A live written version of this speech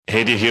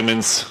Hey, dear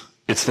humans,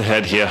 it's the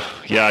head here.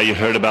 Yeah, you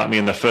heard about me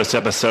in the first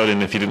episode,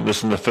 and if you didn't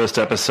listen to the first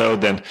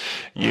episode, then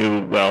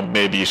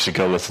maybe you should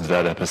go listen to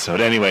that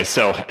episode. Anyway,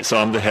 so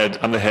I'm the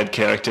head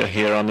character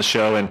here on the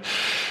show, and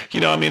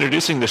I'm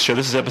introducing the show.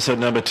 This is episode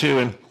number 2,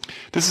 and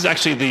this is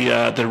actually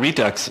the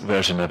Redux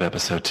version of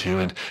episode 2,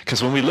 and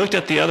because when we looked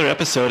at the other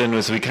episode, and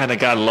as we kind of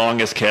got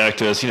along as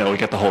characters, we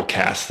got the whole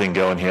cast thing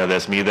going here.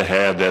 There's me, the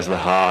head. There's the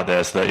heart.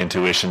 There's the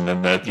intuition,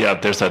 and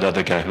there's that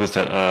other guy. Who's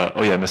that?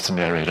 Mr.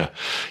 Narrator.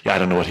 Yeah, I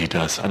don't know what he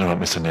does. I don't know what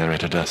Mr.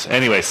 Narrator does.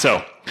 Anyway,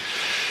 so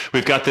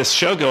we've got this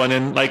show going,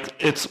 and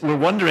we're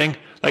wondering.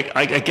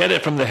 I get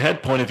it from the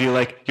head point of view,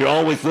 you're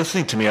always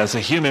listening to me as a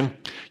human.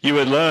 You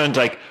had learned,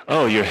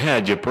 your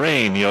head, your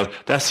brain,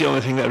 that's the only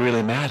thing that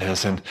really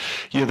matters. And,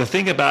 the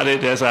thing about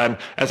it as I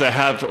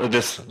have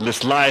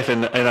this life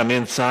and I'm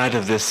inside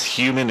of this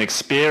human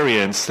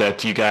experience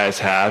that you guys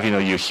have,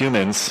 you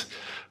humans,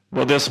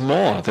 well, there's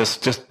more.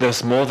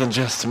 There's more than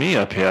just me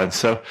up here. And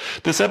so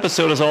this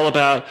episode is all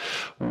about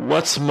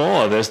what's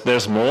more.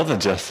 There's more than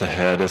just the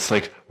head. It's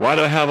why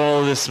do I have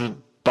all this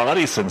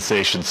body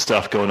sensation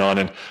stuff going on,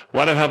 and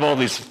why do I have all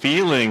these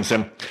feelings?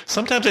 And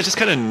sometimes I just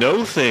kind of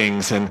know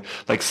things, and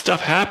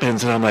stuff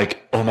happens, and I'm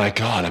like, oh my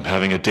God, I'm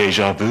having a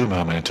deja vu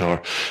moment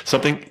or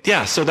something.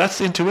 Yeah, so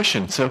that's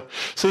intuition. So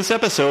this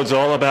episode's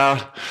all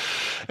about,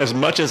 as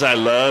much as I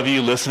love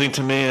you listening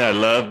to me, I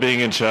love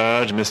being in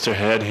charge, Mr.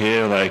 Head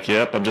here,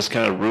 yep, I'm just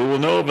kind of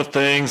ruling over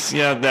things.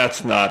 Yeah,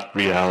 that's not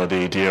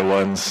reality, dear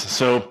ones.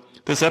 So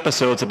this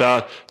episode's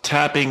about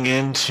tapping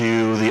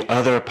into the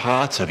other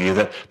parts of you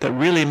that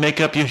really make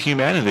up your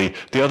humanity,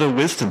 the other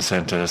wisdom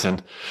centers.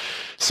 And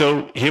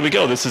so here we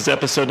go. This is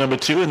episode number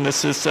 2, and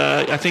this is,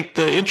 I think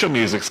the intro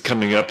music's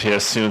coming up here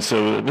soon.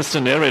 So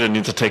Mr. Narrator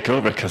needs to take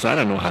over because I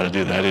don't know how to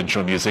do that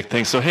intro music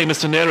thing. So hey,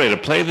 Mr. Narrator,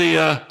 play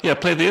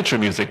the intro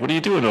music. What are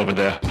you doing over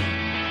there?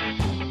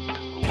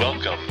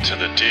 Welcome to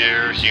the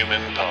Dear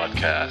Human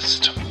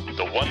Podcast.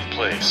 The one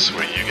place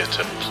where you get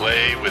to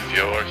play with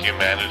your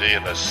humanity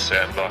in the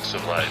sandbox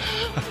of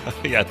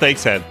life. Yeah,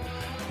 thanks, Ed.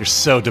 You're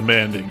so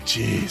demanding.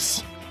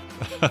 Jeez.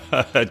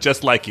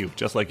 just like you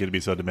to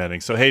be so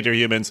demanding. So, hey, dear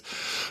humans,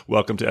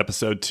 welcome to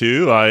episode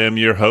 2. I am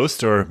your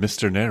host, or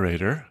Mr.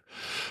 Narrator,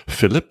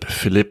 Philippe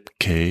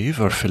Cave,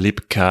 or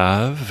Philippe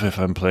Cave, if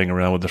I'm playing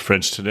around with the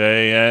French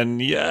today.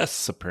 And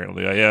yes,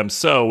 apparently I am.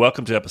 So,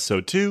 welcome to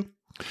episode 2.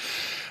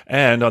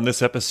 And on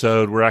this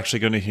episode, we're actually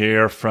going to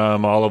hear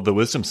from all of the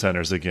wisdom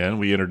centers again.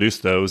 We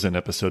introduced those in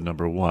episode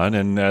number 1.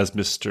 And as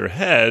the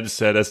head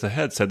said,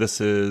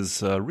 this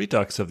is a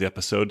redux of the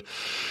episode.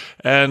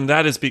 And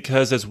that is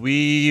because as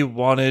we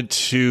wanted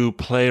to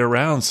play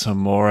around some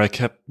more,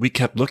 we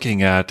kept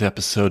looking at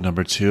episode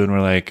number 2, and we're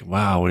like,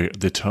 wow,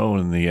 the tone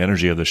and the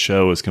energy of the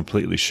show is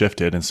completely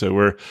shifted. And so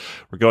we're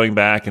going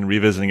back and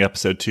revisiting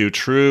episode 2,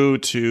 true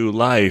to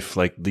life.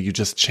 You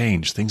just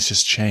change. Things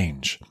just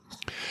change.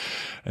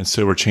 And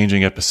so we're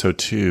changing episode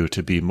 2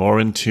 to be more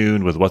in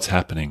tune with what's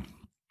happening.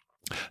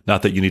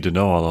 Not that you need to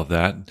know all of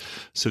that.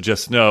 So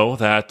just know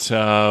that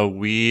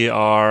we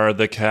are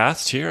the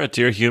cast here at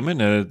Dear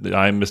Human, and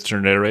I'm Mr.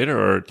 Narrator,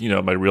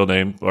 or, my real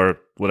name, or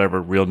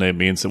whatever real name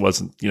means. It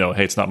wasn't,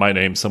 hey, it's not my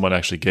name. Someone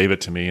actually gave it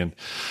to me. And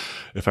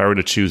if I were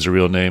to choose a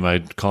real name,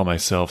 I'd call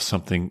myself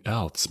something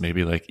else,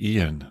 maybe like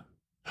Ian.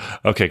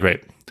 Okay,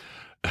 great.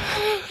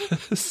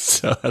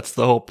 So that's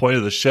the whole point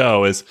of the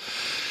show is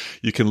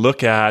you can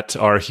look at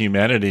our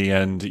humanity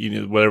and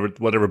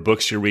whatever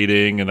books you're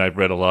reading, and I've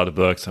read a lot of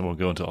books. I won't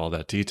go into all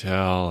that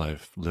detail.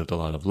 I've lived a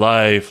lot of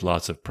life,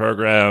 lots of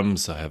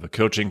programs. I have a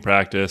coaching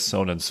practice,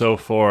 so on and so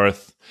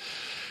forth.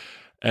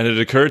 And it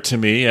occurred to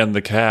me and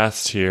the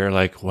cast here,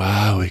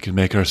 wow, we can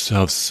make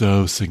ourselves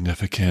so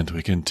significant.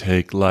 We can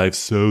take life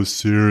so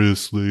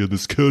seriously, and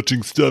this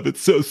coaching stuff,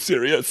 it's so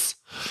serious.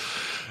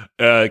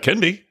 It can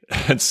be.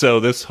 And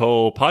so this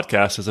whole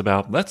podcast is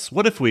about,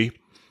 what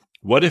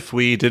if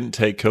we didn't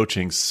take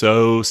coaching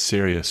so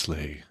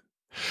seriously?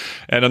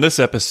 And on this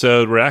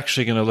episode, we're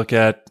actually going to look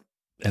at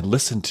and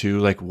listen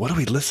to, what are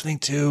we listening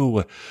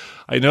to?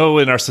 I know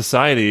in our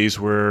societies,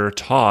 we're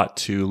taught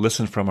to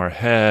listen from our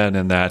head,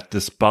 and that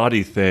this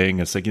body thing,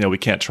 it's we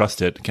can't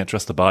trust it. Can't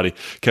trust the body.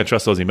 Can't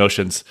trust those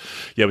emotions.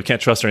 Yeah, we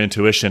can't trust our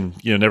intuition.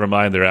 Never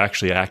mind, they're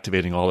actually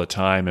activating all the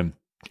time. And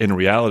in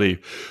reality,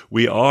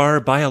 we are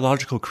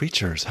biological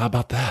creatures. How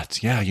about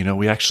that? Yeah,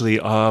 we actually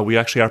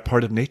are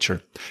part of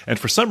nature. And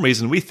for some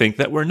reason, we think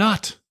that we're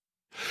not.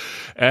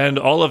 And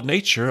all of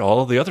nature,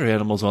 all of the other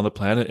animals on the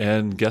planet,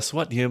 and guess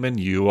what, human?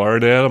 You are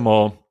an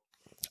animal.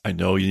 I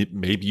know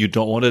maybe you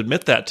don't want to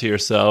admit that to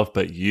yourself,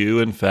 but you,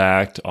 in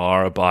fact,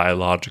 are a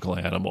biological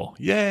animal.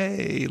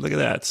 Yay! Look at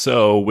that.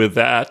 So with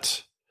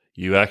that,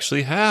 you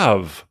actually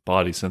have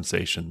body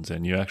sensations,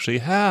 and you actually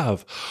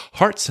have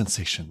heart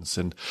sensations.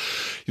 And,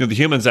 the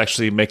humans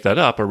actually make that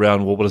up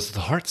around, well, what does the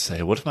heart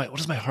say? What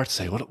does my heart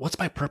say? What's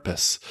my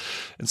purpose?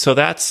 And so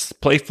that's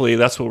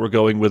what we're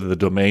going with, the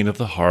domain of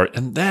the heart.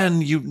 And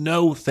then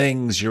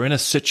things, you're in a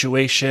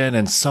situation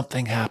and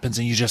something happens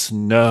and you just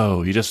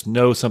know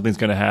something's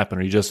going to happen,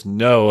 or you just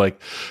know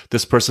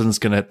this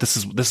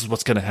is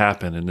what's going to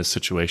happen in this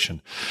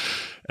situation.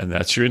 And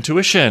that's your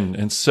intuition.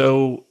 And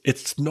so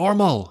it's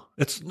normal.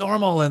 It's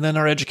normal. And then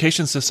our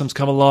education systems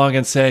come along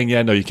and saying,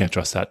 yeah, no, you can't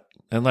trust that.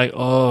 And like,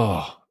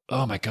 oh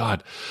my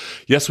God.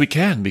 Yes, we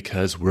can,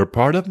 because we're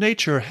part of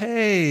nature.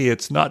 Hey,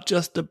 it's not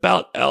just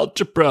about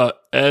algebra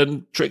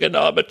and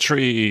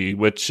trigonometry,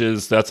 that's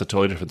a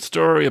totally different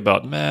story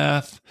about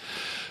math.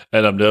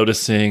 And I'm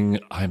noticing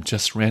I'm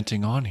just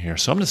ranting on here.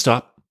 So I'm going to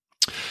stop.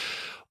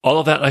 All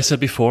of that I said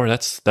before,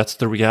 that's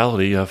the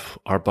reality of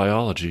our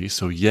biology.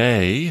 So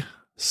yay.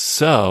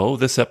 So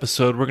this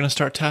episode, we're going to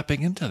start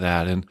tapping into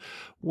that. And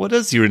what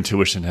does your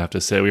intuition have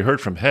to say? We heard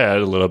from head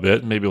a little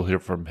bit. Maybe we'll hear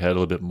from head a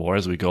little bit more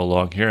as we go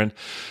along here. And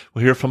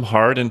we'll hear from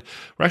heart. And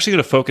we're actually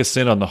going to focus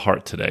in on the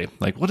heart today.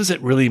 Like, what does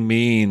it really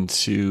mean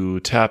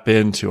to tap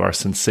into our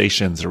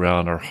sensations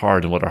around our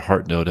heart and what our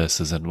heart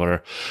notices and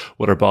what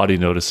our body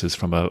notices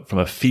from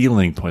a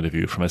feeling point of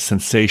view, from a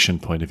sensation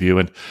point of view?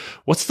 And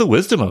what's the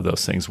wisdom of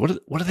those things? What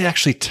are they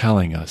actually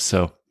telling us?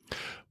 So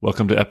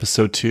welcome to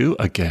episode 2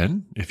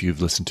 again, if you've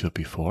listened to it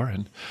before,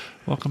 and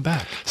welcome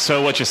back.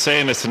 So what you're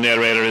saying, Mr.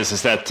 Narrator,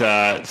 is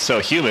that so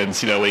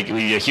humans,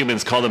 we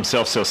humans call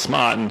themselves so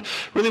smart, and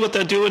really what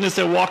they're doing is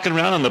they're walking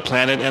around on the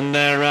planet, and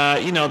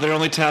they're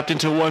only tapped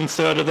into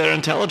 1/3 of their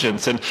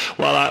intelligence. And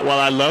while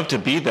I love to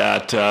be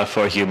that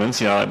for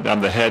humans,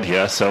 I'm the head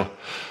here, so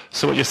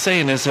what you're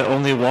saying is they're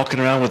only walking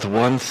around with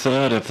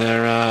 1/3 of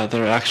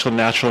their actual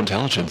natural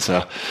intelligence.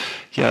 Yeah,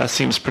 that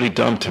seems pretty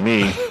dumb to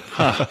me,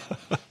 huh?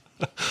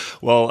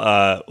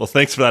 Well,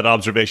 thanks for that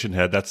observation,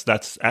 Head.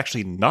 That's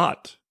actually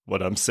not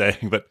what I'm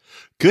saying, but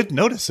good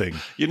noticing.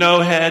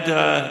 Head,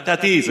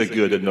 that is a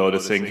good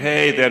noticing.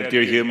 Hey there,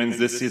 dear humans,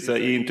 this is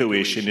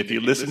intuition. If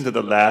you listened to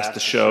the last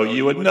show,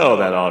 you would know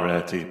that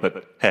already.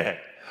 But hey,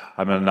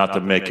 I'm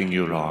not making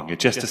you wrong. It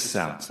just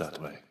sounds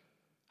that way.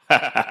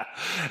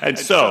 And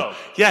so,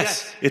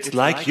 yes, it's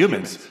like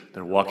humans.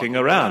 They're walking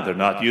around. They're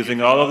not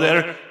using all of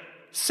their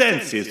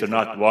senses. They're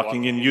not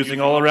walking in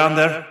using all around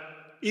their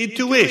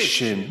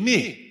intuition,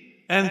 me.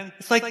 And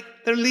it's like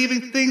they're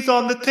leaving things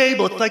on the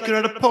table. It's like you're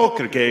at a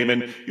poker game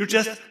and you're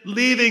just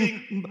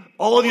leaving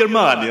all of your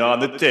money on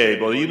the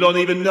table. You don't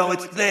even know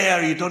it's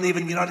there. You're not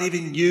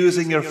even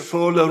using your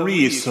full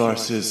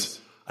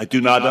resources. I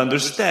do not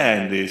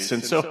understand this.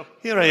 And so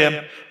here I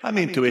am. I'm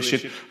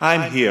intuition.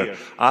 I'm here.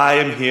 I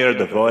am here,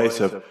 the voice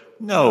of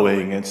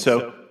knowing. And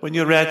so when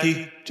you're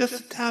ready,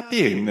 just tap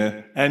in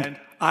and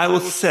I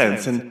will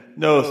sense and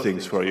know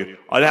things for you.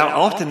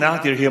 Now,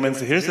 dear humans,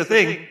 here's the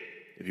thing.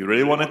 If you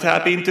really want to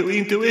tap into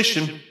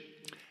intuition,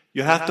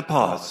 you have to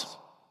pause.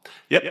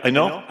 Yep, I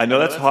know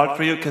that's hard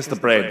for you because the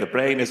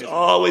brain is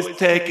always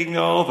taking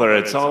over.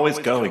 It's always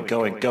going.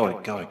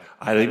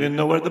 I don't even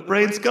know where the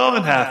brain's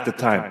going half the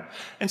time.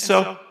 And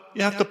so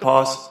you have to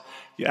pause.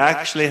 You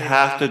actually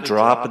have to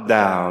drop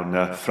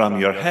down from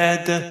your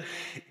head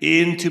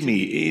into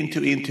me,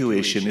 into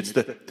intuition. It's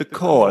the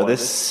core, the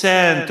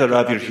center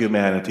of your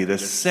humanity, the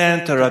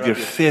center of your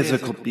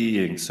physical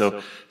being.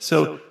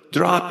 So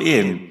drop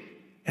in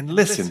and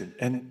listen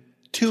and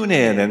tune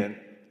in, and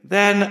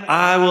then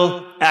I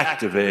will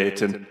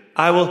activate and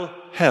I will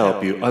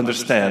help you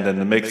understand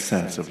and make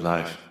sense of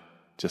life.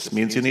 Just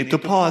means you need to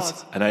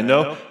pause. And I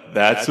know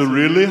that's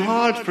really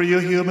hard for you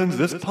humans,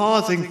 this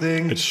pausing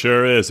thing. It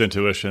sure is,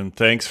 intuition.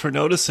 Thanks for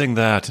noticing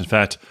that. In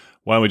fact,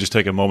 why don't we just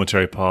take a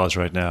momentary pause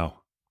right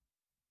now?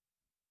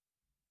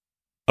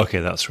 Okay,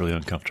 that's really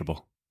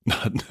uncomfortable.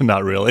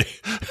 Not really.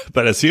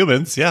 But as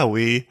humans, yeah,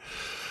 we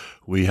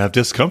have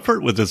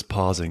discomfort with this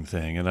pausing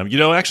thing. And,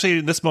 actually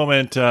in this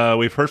moment,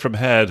 we've heard from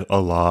Head a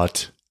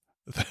lot.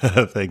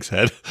 Thanks,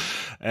 Head.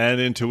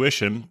 And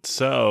intuition.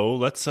 So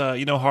let's,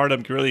 Hart,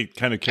 I'm really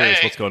kind of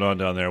curious what's going on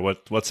down there.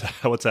 What's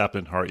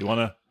happening, Hart? Do you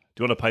want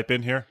to pipe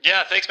in here?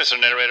 Yeah, thanks, Mr.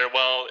 Narrator.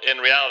 Well, in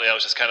reality, I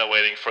was just kind of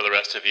waiting for the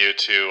rest of you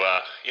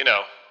to,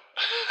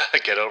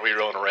 get over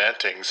your own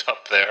rantings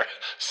up there.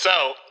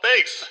 So,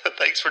 thanks.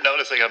 Thanks for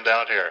noticing I'm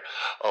down here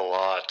a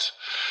lot.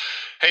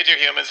 Hey, dear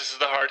humans, this is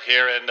the Heart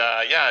here, and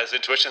as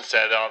Intuition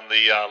said on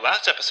the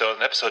last episode,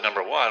 in episode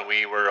number 1,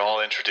 we were all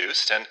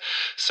introduced, and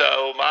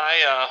so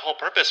my whole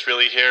purpose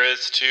really here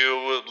is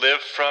to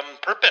live from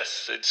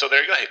purpose. So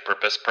there you go. Hey,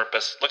 purpose.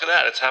 Look at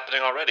that. It's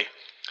happening already.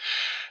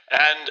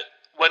 And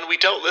when we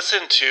don't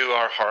listen to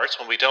our hearts,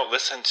 when we don't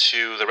listen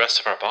to the rest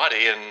of our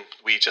body, and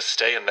we just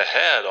stay in the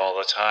head all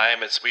the time,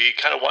 we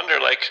kind of wonder,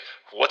 like,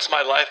 what's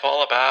my life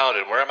all about,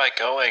 and where am I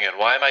going, and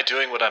why am I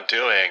doing what I'm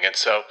doing? And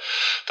so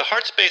the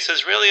heart space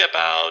is really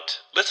about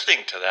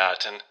listening to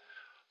that, and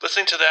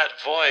listening to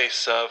that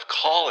voice of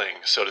calling,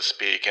 so to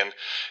speak. And,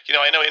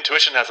 I know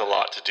intuition has a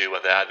lot to do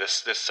with that.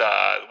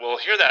 We'll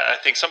hear that, I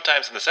think,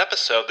 sometimes in this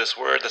episode, this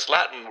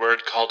Latin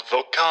word called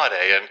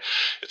vocare, and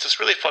it's this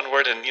really fun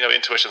word, and,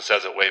 intuition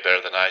says it way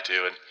better than I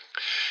do. And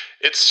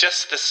it's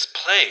just this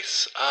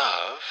place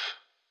of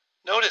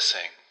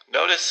noticing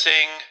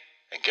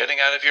and getting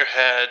out of your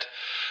head.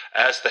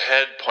 As the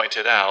head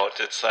pointed out,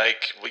 it's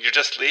like you're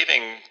just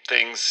leaving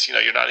things,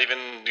 you're not even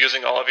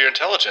using all of your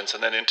intelligence.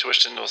 And then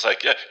intuition was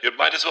like, yeah, you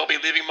might as well be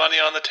leaving money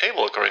on the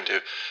table, according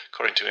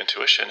to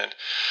intuition.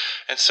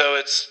 And so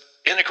it's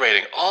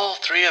integrating all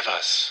three of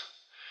us.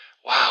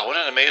 Wow, what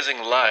an amazing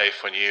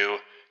life when you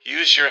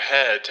use your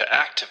head to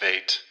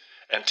activate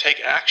and take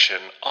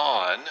action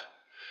on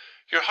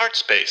your heart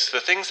space, the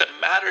things that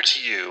matter to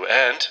you,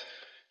 and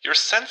you're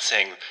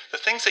sensing the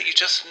things that you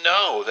just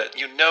know, that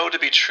you know to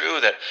be true,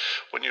 that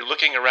when you're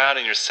looking around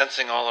and you're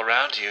sensing all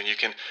around you and you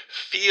can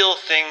feel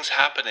things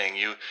happening,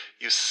 you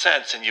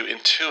sense and you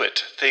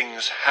intuit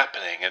things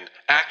happening and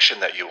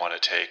action that you want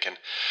to take. And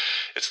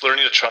it's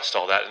learning to trust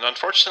all that. And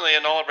unfortunately,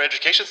 in all of our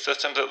education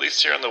systems, at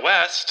least here in the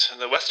West, in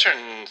the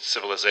Western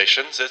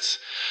civilizations,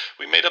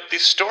 we made up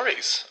these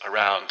stories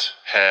around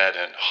head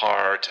and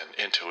heart and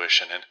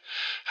intuition and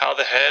how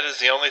the head is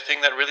the only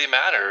thing that really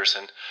matters,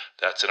 and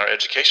that's in our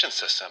education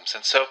systems.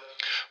 And so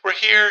we're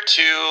here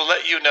to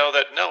let you know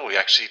that no, we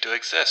actually do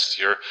exist.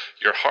 Your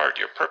heart,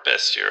 your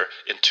purpose, your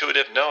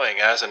intuitive knowing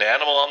as an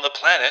animal on the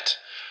planet,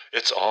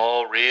 it's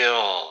all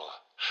real.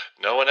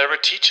 No one ever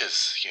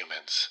teaches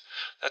humans.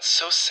 That's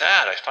so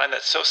sad. I find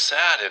that so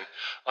sad and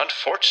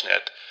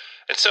unfortunate.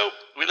 And so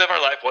we live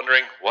our life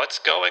wondering what's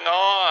going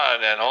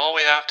on, and all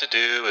we have to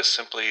do is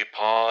simply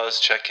pause,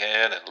 check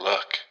in, and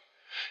look,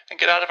 and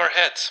get out of our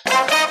heads.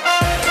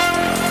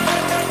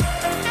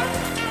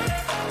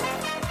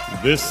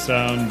 This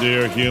sound,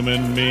 dear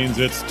human, means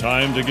it's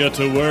time to get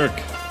to work.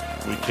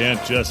 We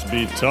can't just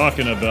be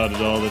talking about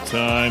it all the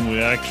time.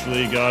 We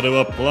actually got to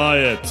apply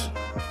it.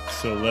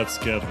 So let's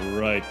get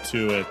right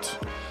to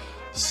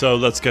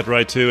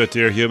it.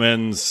 Dear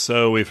humans.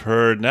 So we've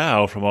heard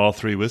now from all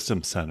three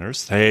wisdom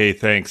centers. Hey,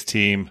 thanks,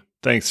 team.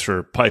 Thanks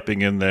for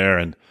piping in there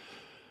and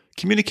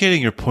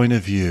communicating your point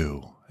of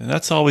view. And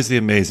that's always the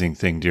amazing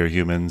thing, dear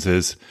humans,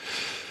 is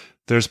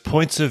there's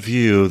points of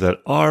view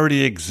that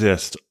already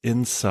exist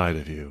inside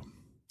of you.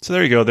 So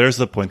there you go. There's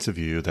the points of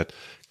view that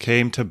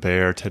came to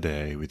bear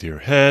today with your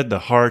head, the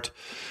heart,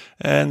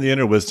 and the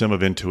inner wisdom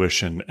of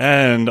intuition.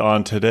 And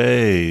on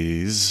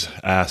today's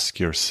Ask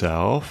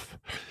Yourself,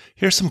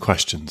 here's some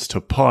questions to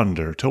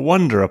ponder, to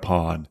wonder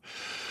upon.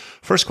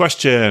 First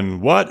question,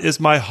 what is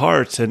my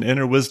heart and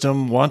inner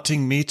wisdom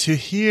wanting me to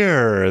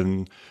hear?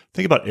 And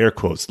think about air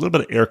quotes, a little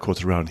bit of air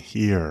quotes around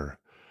here.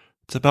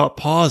 It's about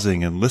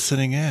pausing and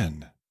listening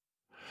in.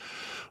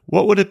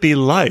 What would it be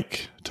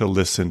like to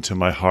listen to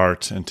my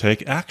heart and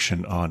take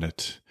action on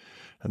it?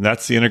 And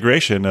that's the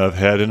integration of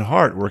head and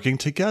heart working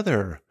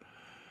together.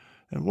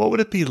 And what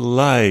would it be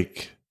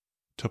like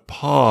to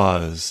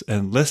pause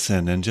and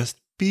listen and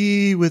just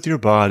be with your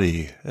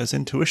body as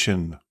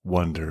intuition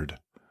wondered?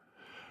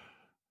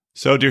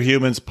 So, dear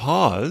humans,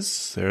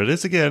 pause. There it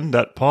is again,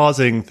 that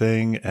pausing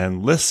thing,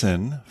 and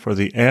listen for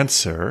the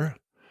answer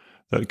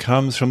that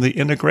comes from the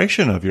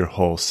integration of your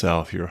whole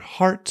self, your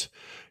heart,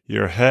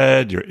 your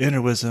head, your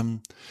inner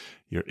wisdom,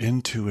 your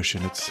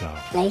intuition itself.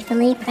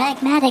 Playfully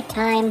pragmatic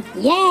time.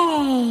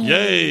 Yay!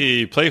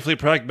 Yay! Playfully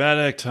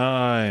pragmatic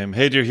time.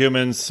 Hey, dear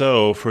humans.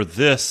 So, for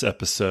this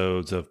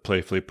episode of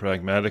Playfully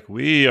Pragmatic,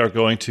 we are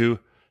going to,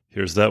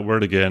 here's that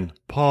word again,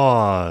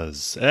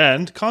 pause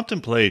and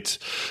contemplate.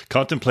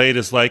 Contemplate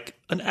is like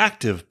an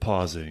active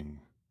pausing.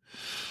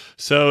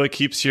 So it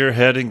keeps your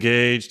head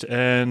engaged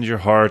and your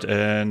heart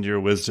and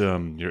your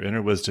wisdom, your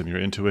inner wisdom, your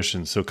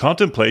intuition. So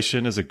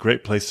contemplation is a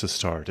great place to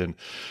start. And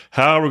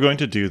how we're going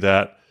to do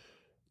that,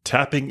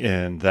 tapping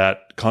in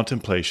that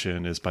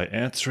contemplation, is by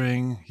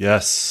answering,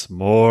 yes,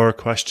 more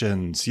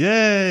questions.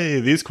 Yay!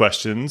 These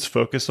questions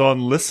focus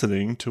on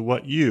listening to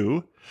what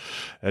you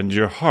and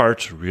your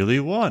heart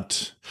really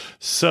want.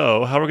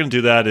 So how we're going to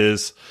do that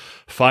is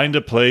find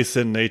a place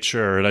in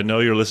nature. And I know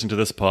you're listening to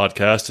this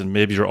podcast and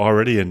maybe you're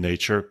already in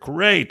nature.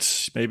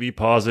 Great. Maybe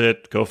pause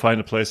it. Go find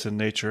a place in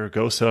nature.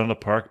 Go sit on a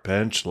park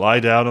bench.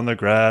 Lie down on the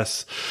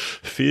grass.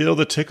 Feel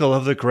the tickle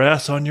of the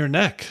grass on your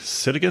neck.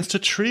 Sit against a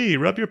tree.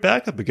 Rub your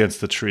back up against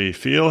the tree.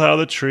 Feel how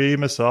the tree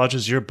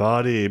massages your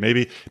body.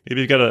 Maybe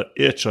you've got an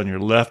itch on your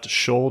left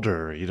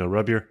shoulder.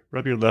 Rub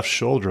your left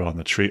shoulder on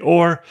the tree.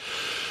 Or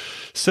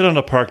sit on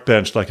a park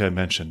bench like I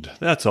mentioned.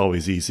 That's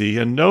always easy.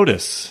 And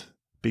notice.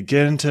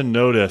 Begin to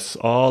notice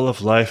all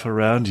of life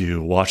around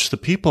you. Watch the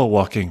people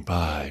walking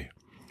by.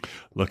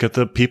 Look at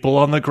the people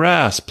on the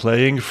grass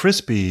playing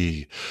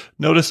frisbee.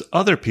 Notice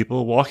other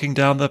people walking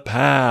down the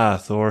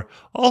path or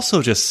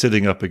also just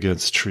sitting up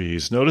against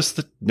trees. Notice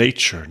the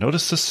nature.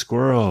 Notice the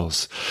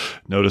squirrels.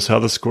 Notice how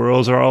the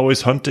squirrels are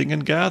always hunting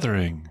and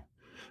gathering.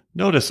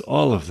 Notice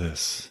all of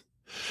this.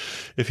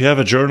 If you have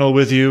a journal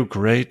with you,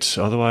 great.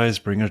 Otherwise,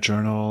 bring a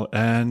journal.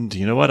 And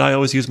you know what? I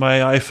always use my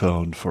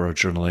iPhone for a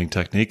journaling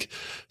technique.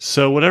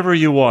 So whatever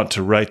you want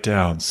to write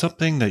down,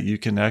 something that you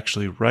can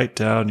actually write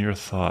down your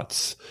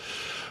thoughts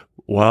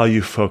while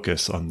you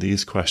focus on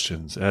these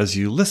questions as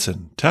you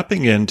listen,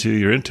 tapping into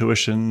your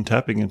intuition,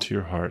 tapping into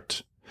your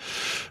heart.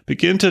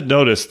 Begin to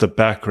notice the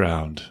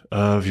background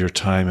of your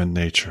time in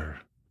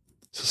nature.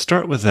 So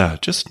start with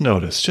that. Just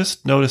notice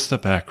the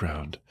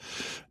background.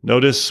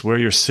 Notice where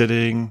you're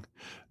sitting.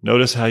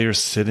 Notice how you're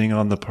sitting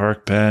on the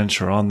park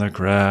bench or on the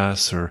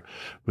grass or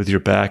with your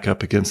back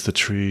up against the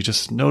tree.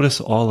 Just notice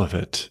all of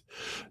it.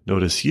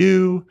 Notice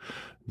you.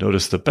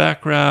 Notice the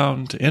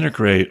background.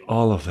 Integrate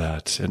all of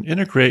that and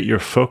integrate your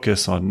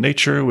focus on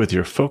nature with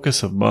your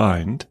focus of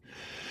mind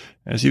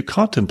as you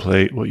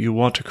contemplate what you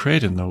want to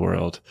create in the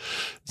world.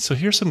 So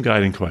here's some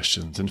guiding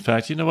questions. In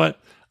fact, you know what?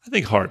 I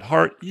think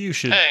Hart, you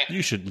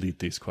should lead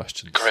these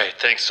questions. Great.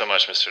 Thanks so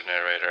much, Mr.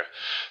 Narrator.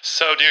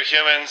 So, dear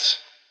humans,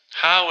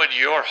 how would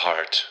your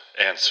heart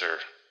answer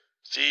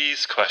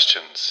these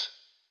questions?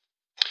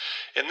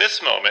 In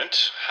this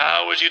moment,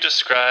 how would you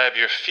describe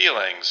your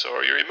feelings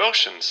or your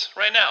emotions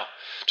right now?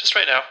 Just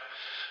right now.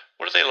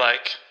 What are they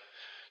like?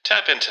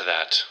 Tap into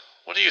that.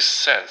 What do you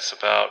sense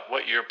about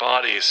what your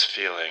body is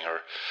feeling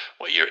or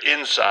what your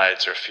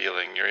insides are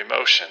feeling, your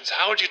emotions?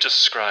 How would you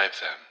describe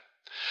them?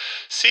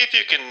 See if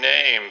you can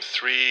name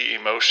 3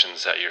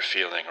 emotions that you're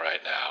feeling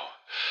right now.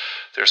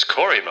 There's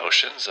core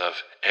emotions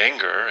of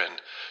anger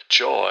and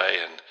joy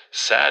and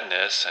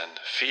sadness and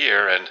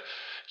fear and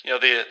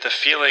the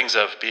feelings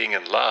of being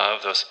in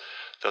love,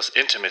 those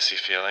intimacy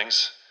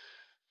feelings.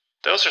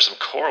 Those are some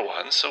core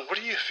ones. So what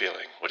are you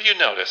feeling? What do you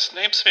notice?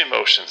 Name some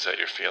emotions that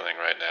you're feeling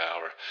right now,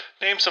 or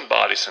name some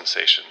body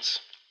sensations.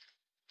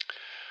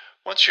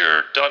 Once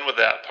you're done with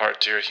that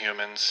part, dear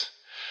humans,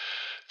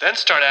 then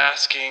start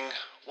asking,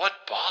 what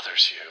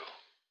bothers you?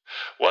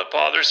 What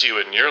bothers you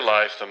in your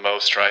life the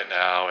most right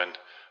now, and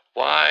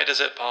why does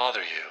it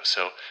bother you?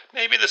 So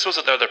maybe this was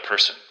another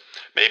person.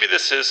 Maybe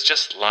this is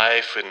just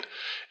life and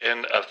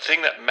a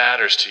thing that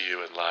matters to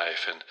you in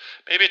life, and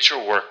maybe it's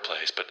your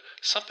workplace, but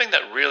something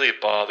that really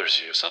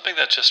bothers you, something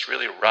that just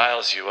really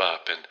riles you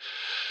up. And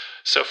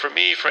so for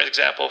me, for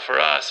example, for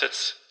us,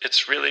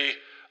 it's really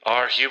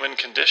our human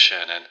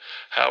condition and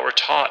how we're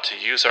taught to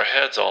use our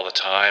heads all the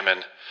time,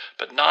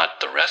 but not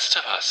the rest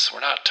of us.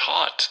 We're not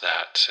taught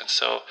that, and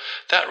so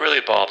that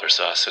really bothers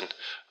us, and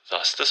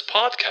thus this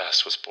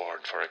podcast was born,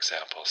 for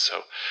example.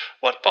 So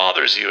what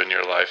bothers you in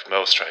your life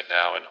most right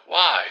now, and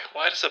why?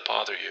 Why does it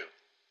bother you?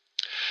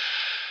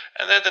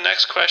 And then the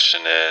next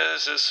question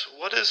is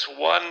what is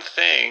one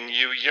thing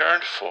you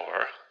yearn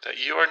for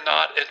that you are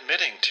not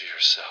admitting to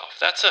yourself?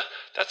 That's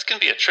going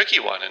to be a tricky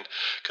one, and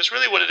because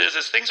really what it is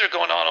things are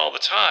going on all the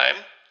time,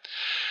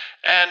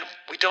 and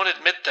we don't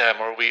admit them,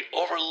 or we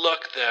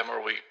overlook them,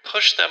 or we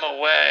push them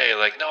away.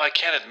 Like, no, I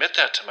can't admit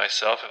that to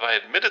myself. If I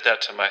admitted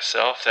that to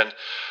myself, then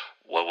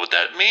what would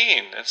that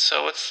mean? And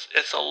so it's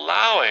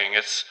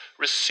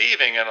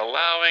receiving and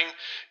allowing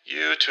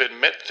you to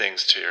admit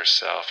things to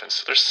yourself. And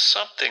so there's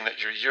something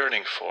that you're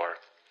yearning for.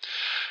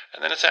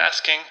 And then it's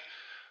asking,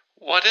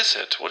 what is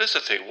it? What is the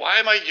thing? Why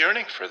am I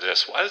yearning for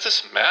this? Why does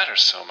this matter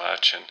so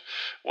much? And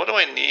what do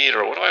I need,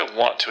 or what do I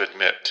want to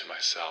admit to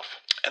myself?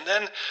 And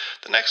then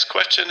the next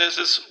question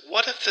is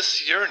what if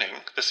this yearning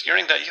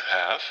that you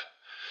have,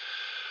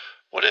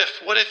 what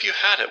if you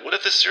had it? What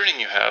if this yearning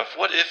you have,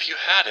 what if you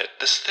had it?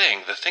 This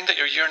thing, the thing that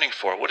you're yearning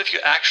for, what if you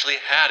actually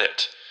had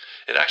it?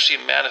 It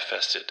actually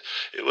manifested.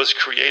 It was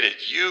created.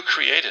 You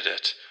created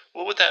it.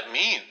 What would that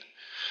mean?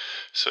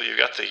 So you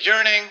got the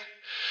yearning,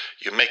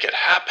 you make it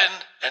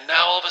happen, and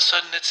now all of a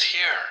sudden it's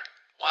here.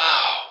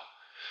 Wow.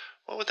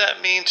 What would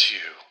that mean to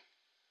you?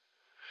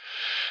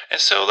 And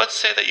so let's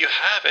say that you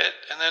have it,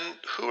 and then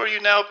who are you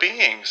now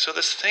being? So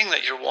this thing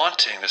that you're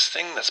wanting, this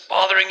thing that's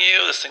bothering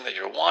you, this thing that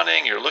you're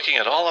wanting, you're looking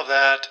at all of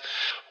that.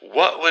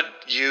 What would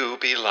you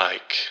be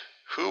like?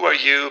 Who are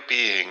you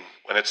being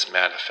when it's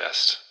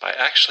manifest? By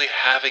actually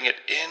having it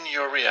in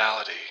your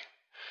reality.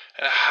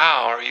 And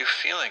how are you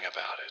feeling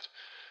about it?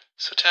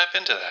 So tap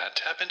into that.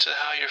 Tap into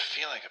how you're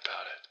feeling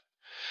about it.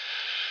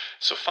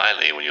 So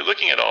finally, when you're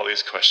looking at all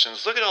these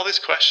questions, look at all these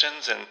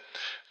questions and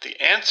the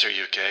answer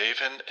you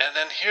gave, and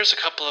then here's a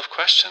couple of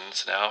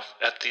questions now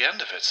at the end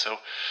of it. So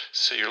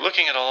you're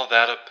looking at all of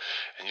that up,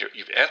 and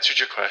you've answered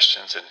your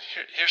questions, and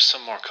here's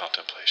some more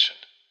contemplation.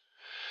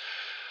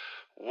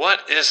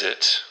 What is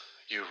it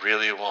you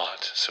really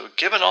want? So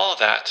given all of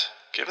that,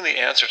 given the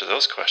answer to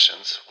those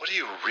questions, what do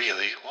you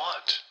really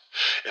want?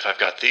 If I've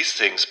got these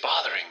things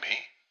bothering me,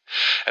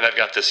 and I've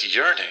got this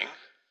yearning,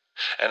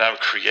 and I'm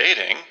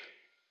creating,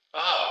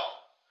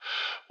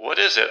 what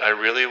is it I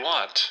really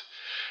want?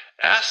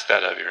 Ask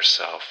that of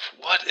yourself.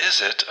 What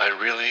is it I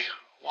really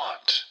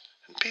want?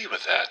 And be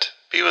with that.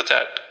 Be with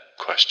that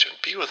question.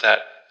 Be with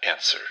that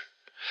answer.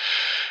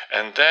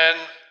 And then,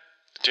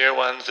 dear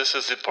ones, this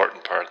is the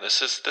important part.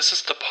 This is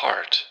the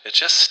part. It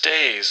just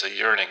stays a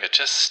yearning. It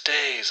just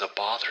stays a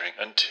bothering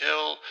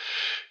until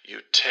you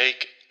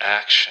take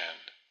action.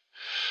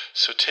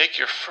 So take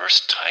your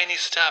first tiny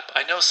step.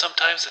 I know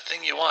sometimes the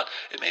thing you want,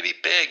 it may be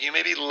big. You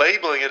may be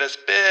labeling it as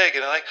big,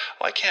 and like,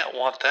 oh, I can't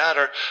want that,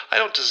 or I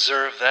don't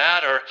deserve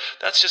that, or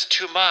that's just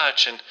too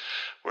much. And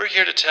we're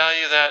here to tell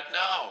you that,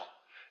 no,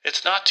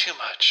 it's not too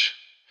much.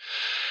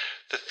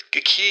 The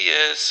key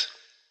is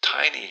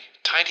tiny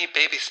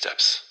baby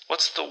steps.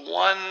 What's the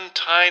one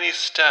tiny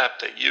step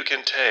that you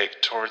can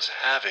take towards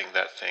having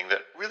that thing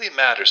that really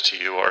matters to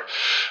you, or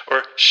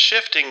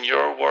shifting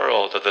your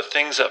world of the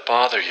things that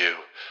bother you,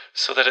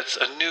 so that it's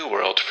a new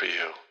world for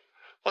you?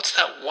 What's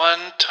that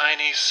one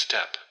tiny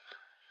step?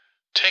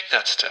 Take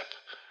that step.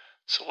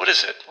 So what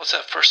is it? What's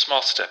that first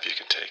small step you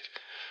can take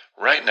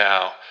right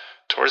now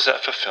towards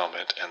that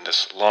fulfillment and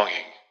this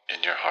longing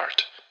in your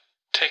heart?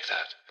 Take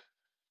that.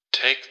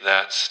 Take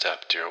that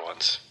step, dear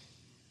ones.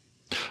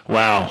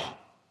 Wow.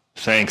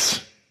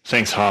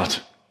 Thanks,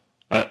 Heart.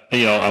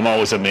 I'm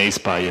always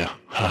amazed by you.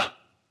 Huh.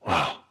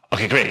 Wow.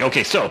 Okay, great.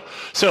 Okay, so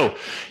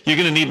you're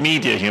gonna need me,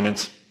 dear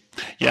humans.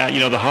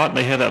 Yeah, the heart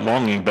may have that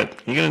longing, but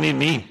you're gonna need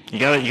me. You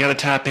gotta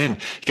tap in.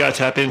 You gotta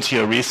tap into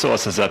your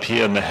resources up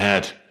here in the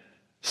head.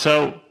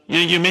 So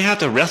you may have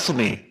to wrestle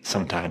me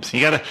sometimes.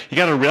 You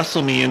gotta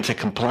wrestle me into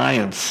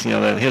compliance.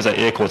 Here's our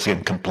air quotes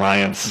again,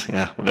 compliance.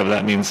 Yeah, whatever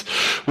that means.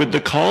 With the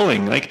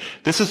calling, like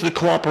this is the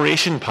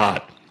cooperation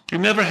part. It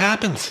never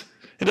happens.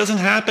 It doesn't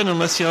happen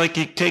unless you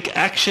take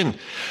action.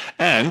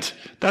 And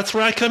that's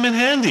where I come in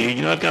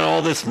handy. I've got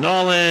all this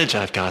knowledge,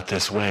 I've got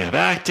this way of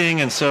acting,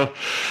 and so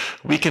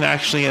we can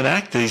actually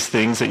enact these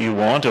things that you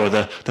want, or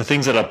the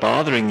things that are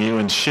bothering you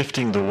and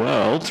shifting the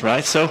world,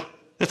 right? So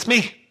it's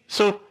me.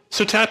 So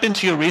tap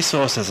into your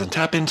resources and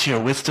tap into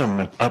your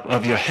wisdom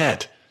of your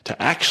head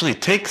to actually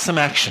take some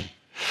action.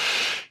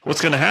 What's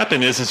going to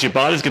happen is your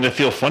body's going to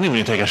feel funny when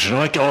you take action.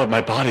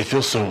 My body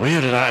feels so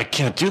weird and I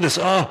can't do this.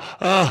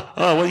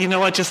 Well, you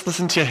know what? Just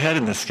listen to your head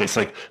in this case.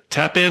 Like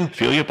tap in,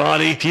 feel your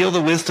body, feel the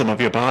wisdom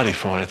of your body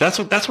for it.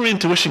 That's where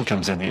intuition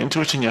comes in. The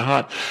intuition, your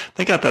heart,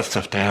 they got that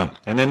stuff down.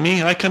 And then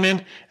me, I come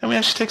in and we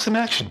actually take some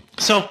action.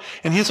 So,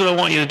 and here's what I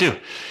want you to do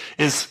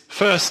is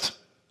first,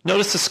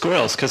 notice the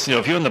squirrels, because,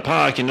 if you're in the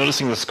park, you're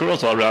noticing the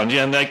squirrels all around you,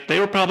 and they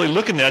were probably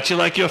looking at you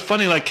like you're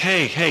funny, like,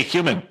 hey,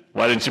 human,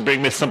 why didn't you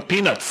bring me some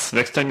peanuts?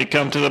 Next time you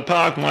come to the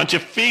park, why don't you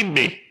feed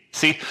me?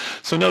 See?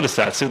 So notice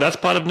that. See, that's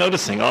part of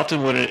noticing.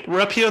 Often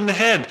we're up here in the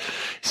head.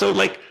 So,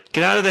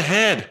 get out of the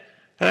head.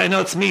 And I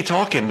know it's me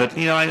talking, but,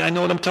 I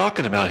know what I'm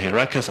talking about here,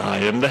 right? Because I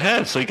am the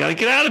head, so you got to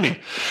get out of me.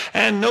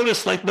 And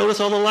notice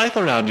all the life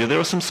around you. There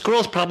were some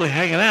squirrels probably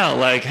hanging out,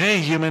 like, hey,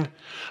 human,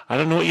 I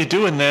don't know what you're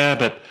doing there,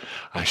 but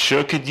I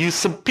sure could use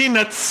some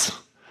peanuts.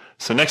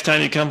 So next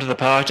time you come to the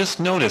park, just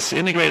notice,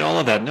 integrate all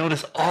of that.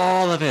 Notice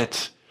all of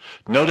it.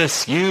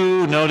 Notice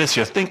you, notice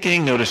your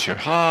thinking, notice your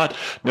heart,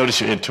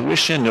 notice your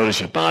intuition, notice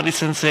your body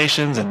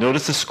sensations, and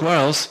notice the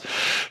squirrels.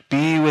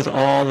 Be with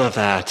all of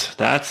that.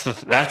 That's the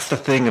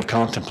thing of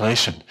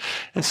contemplation.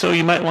 And so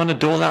you might want to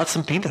dole out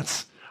some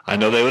peanuts. I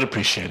know they would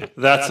appreciate it.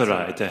 That's all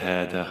right,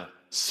 ahead.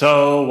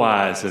 So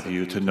wise of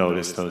you to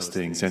notice those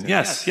things. And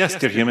yes,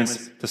 dear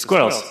humans, the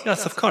squirrels,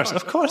 yes, of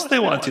course they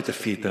want you to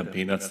feed them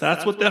peanuts.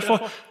 That's what they're for.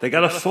 They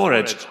gotta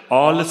forage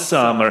all the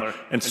summer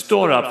and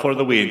store up for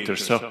the winter.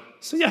 So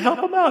yeah, help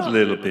them out a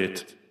little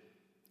bit.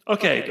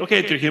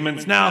 Okay, dear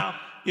humans, now,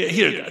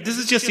 here, this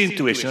is just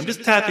intuition. I'm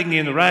just tapping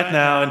in right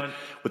now, and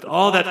with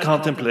all that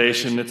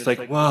contemplation, it's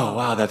like,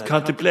 wow, that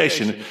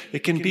contemplation,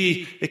 it can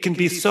be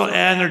so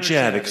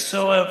energetic,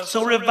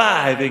 so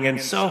reviving, and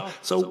so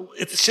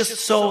it's just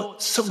so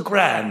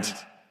grand.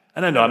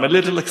 And I know I'm a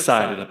little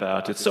excited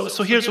about it. So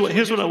here's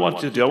what I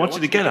want you to do. I want you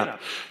to get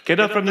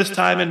up from this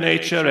time in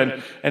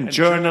nature and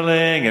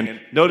journaling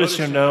and notice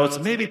your notes.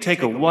 Maybe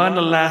take one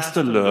last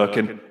look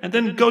and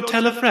then go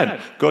tell a friend.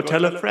 Go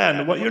tell a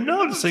friend what you're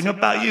noticing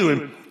about you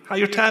and how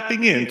you're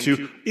tapping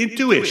into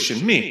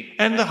intuition, me,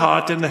 and the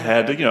heart and the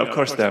head, of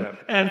course them.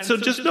 And so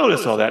just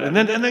notice all that and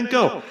then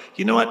go.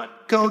 You know what?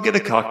 Go get a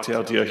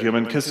cocktail, dear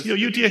human, because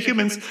you dear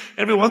humans,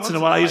 every once in a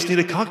while you just need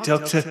a cocktail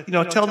to,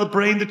 tell the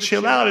brain to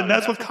chill out, and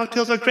that's what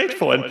cocktails are great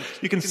for. And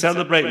you can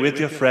celebrate with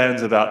your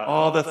friends about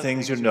all the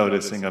things you're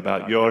noticing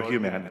about your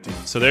humanity.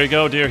 So there you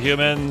go, dear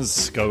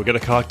humans. Go get a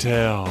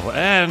cocktail.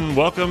 And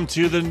welcome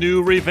to the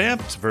new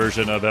revamped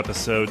version of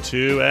episode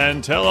 2,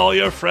 and tell all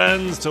your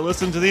friends to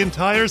listen to the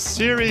entire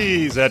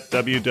series at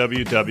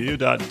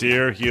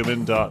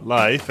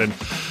www.dearhuman.life. And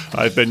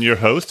I've been your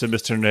host and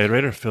Mr.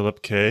 Narrator,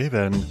 Philip Cave,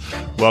 and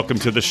welcome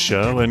to the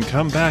show, and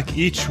come back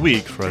each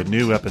week for a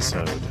new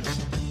episode.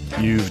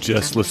 You've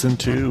just listened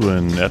to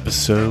an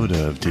episode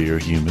of Dear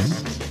Human,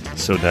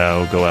 so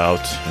now go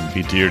out and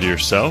be dear to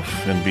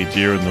yourself and be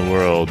dear in the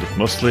world.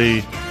 Mostly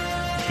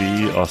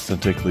be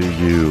authentically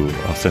you,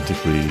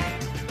 authentically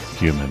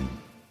human.